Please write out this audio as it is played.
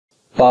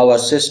Power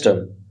system.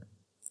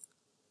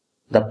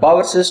 The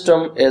power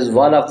system is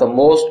one of the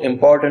most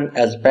important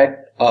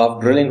aspects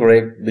of drilling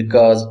rig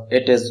because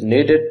it is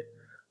needed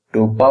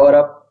to power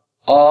up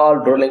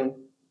all drilling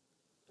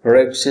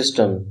rig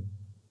systems,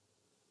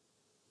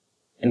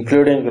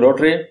 including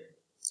rotary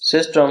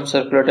system,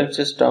 circulating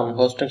system,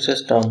 hosting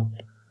system,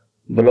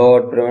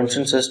 blowout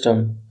prevention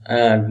system,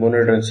 and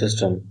monitoring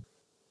system.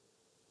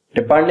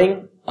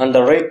 Depending on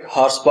the rig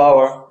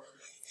horsepower,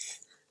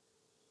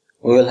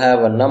 we will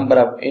have a number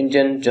of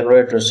engine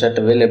generator set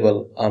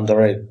available on the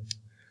rig.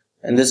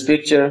 In this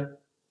picture,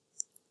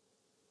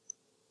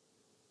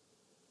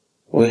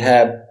 we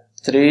have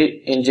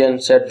 3 engine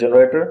set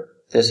generator.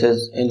 This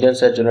is engine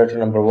set generator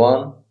number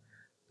 1.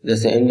 This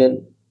is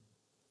engine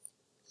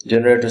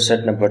generator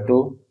set number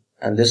 2,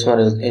 and this one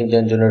is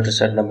engine generator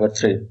set number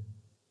 3.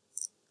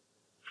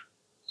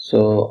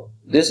 So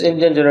this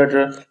engine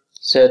generator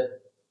set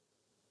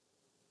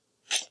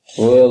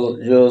will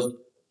use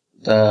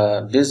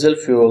the diesel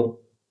fuel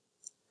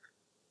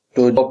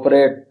to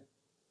operate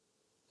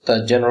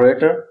the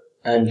generator,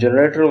 and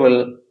generator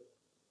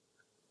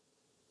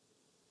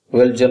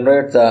will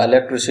generate the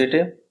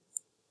electricity.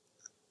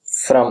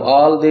 From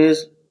all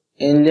these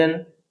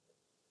engine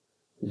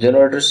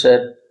generator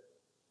set,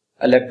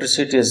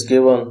 electricity is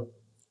given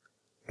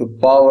to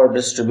power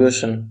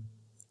distribution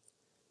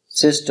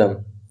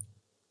system,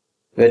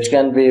 which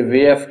can be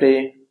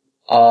VFD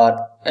or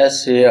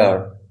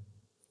SCR,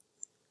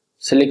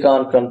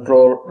 silicon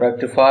control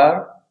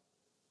rectifier,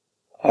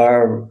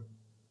 or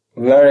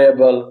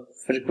variable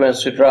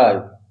frequency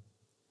drive.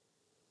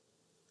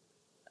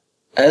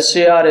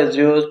 SCR is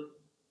used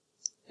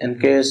in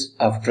case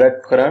of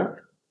direct current,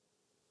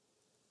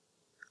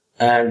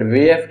 and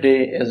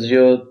VFD is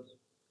used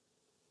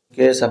in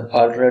case of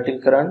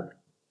alternating current.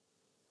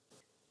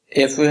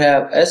 If we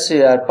have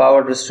SCR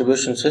power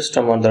distribution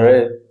system on the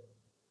rig,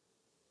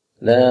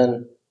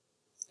 then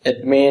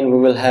it means we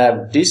will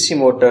have DC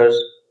motors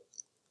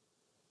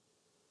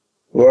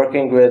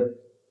working with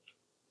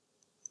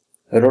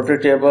rotary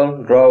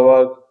table,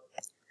 drawwork,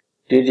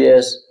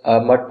 TDS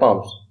or mud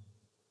pumps.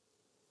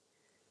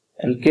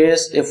 In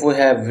case if we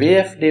have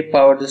VFD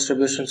power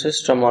distribution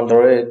system on the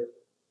rig,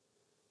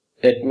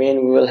 it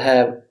means we will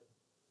have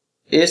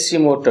AC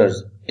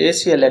motors,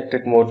 AC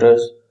electric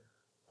motors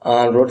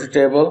on rotary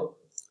table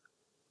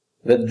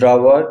with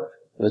drawwork,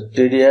 with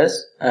TDS,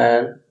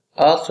 and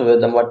also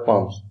with the mud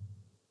pumps.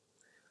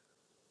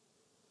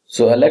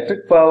 So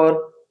electric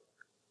power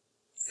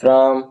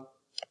from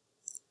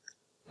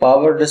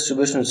power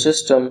distribution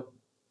system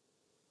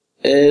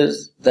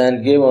is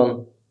then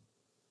given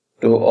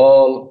to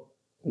all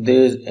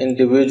these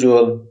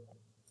individual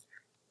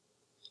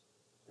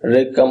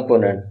rig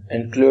components,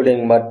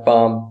 including mud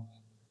pump,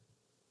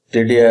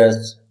 TDS,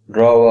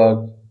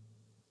 drawwork,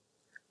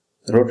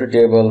 rotary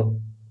table.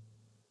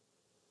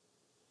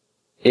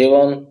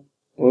 Even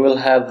we will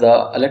have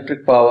the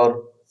electric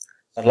power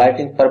for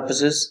lighting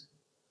purposes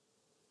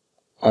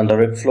on the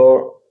rig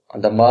floor,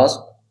 on the mast.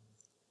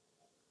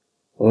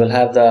 We will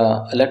have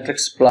the electric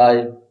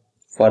supply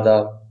for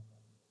the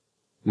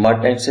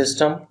mud tank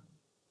system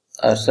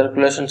or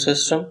circulation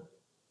system.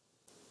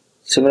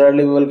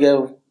 Similarly, we will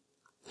give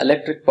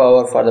electric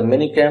power for the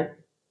minicam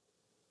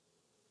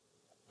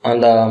on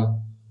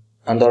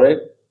the rig,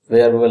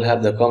 where we will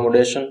have the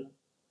accommodation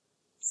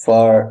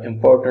for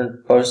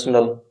important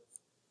personnel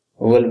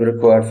who will be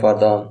required for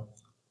the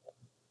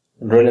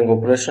drilling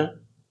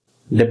operation.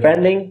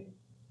 Depending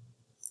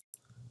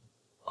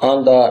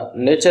on the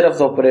nature of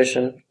the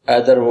operation,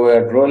 either we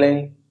are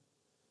drilling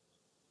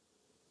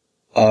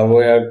or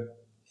we are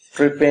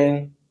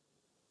tripping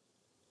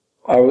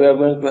or we are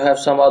going to have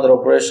some other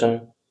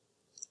operation,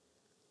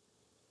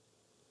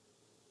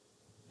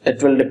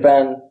 it will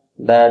depend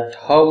that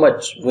how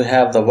much we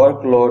have the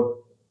workload.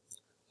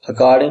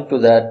 According to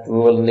that, we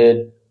will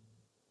need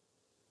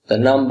the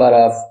number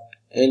of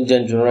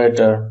engine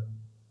generator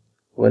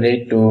we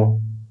need to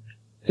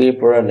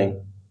keep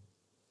running.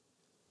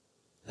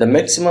 The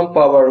maximum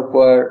power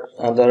required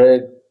on the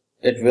rig,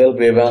 it will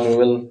be when we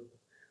will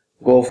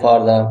go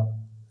for the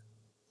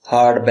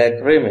hard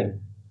back reaming.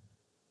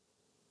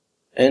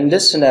 In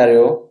this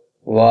scenario,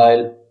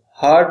 while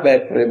hard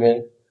back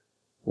reaming,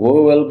 we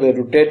will be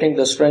rotating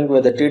the string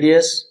with the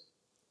TDS.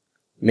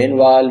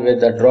 Meanwhile, with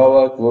the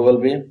drawwork, we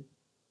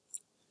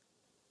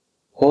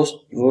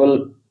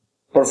will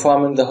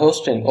performing the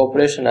hosting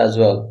operation as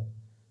well,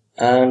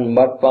 and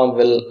mud pump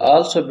will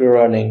also be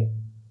running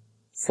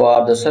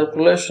for the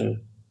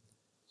circulation.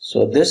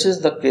 So this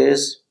is the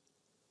case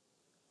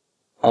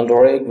on the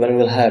rig when we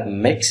will have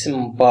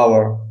maximum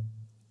power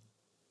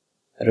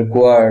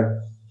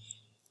required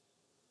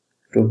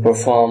to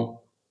perform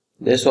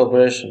this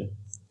operation,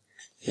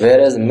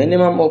 whereas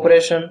minimum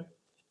operation,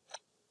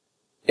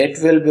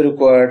 it will be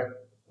required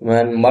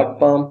when mud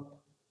pump,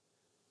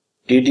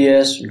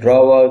 TDS,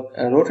 drawwork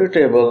and rotary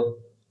table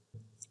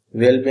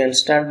will be in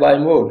standby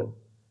mode,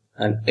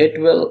 and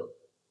it will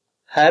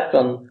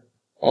happen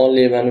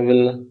only when we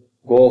will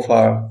go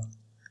for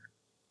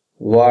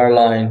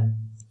wireline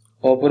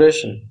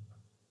operation.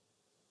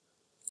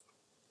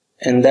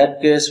 In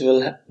that case,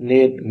 we'll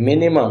need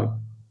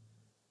minimum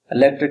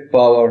electric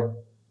power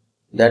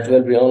that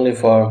will be only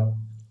for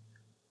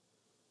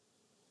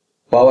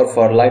power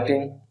for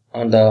lighting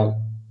on the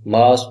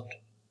mast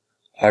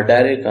or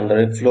derrick on the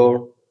rig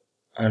floor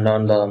and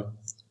on the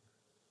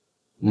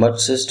mud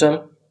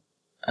system,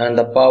 and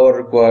the power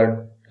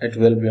required it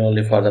will be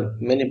only for the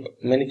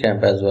mini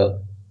camp as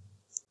well.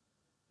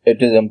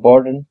 It is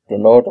important to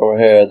note over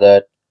here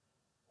that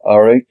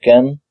a rig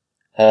can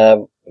have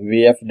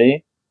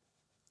VFD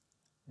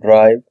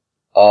drive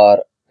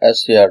or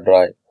SCR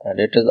drive, and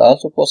it is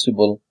also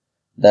possible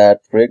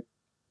that rig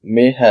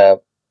may have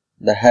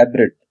the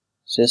hybrid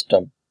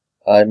system.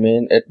 I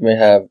mean, it may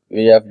have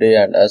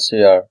VFD and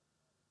SCR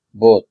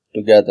both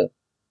together.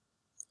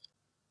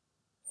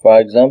 For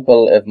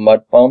example, if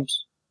mud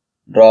pumps,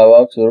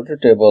 drawworks,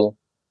 rotatable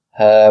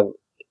have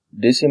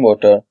DC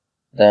motor,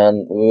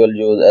 then we will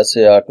use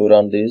SCR to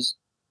run these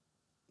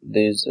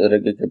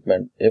rig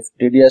equipment. If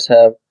TDS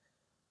have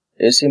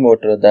AC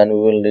motor, then we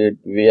will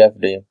need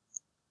VFD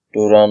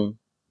to run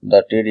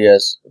the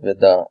TDS with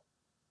the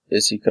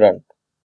AC current.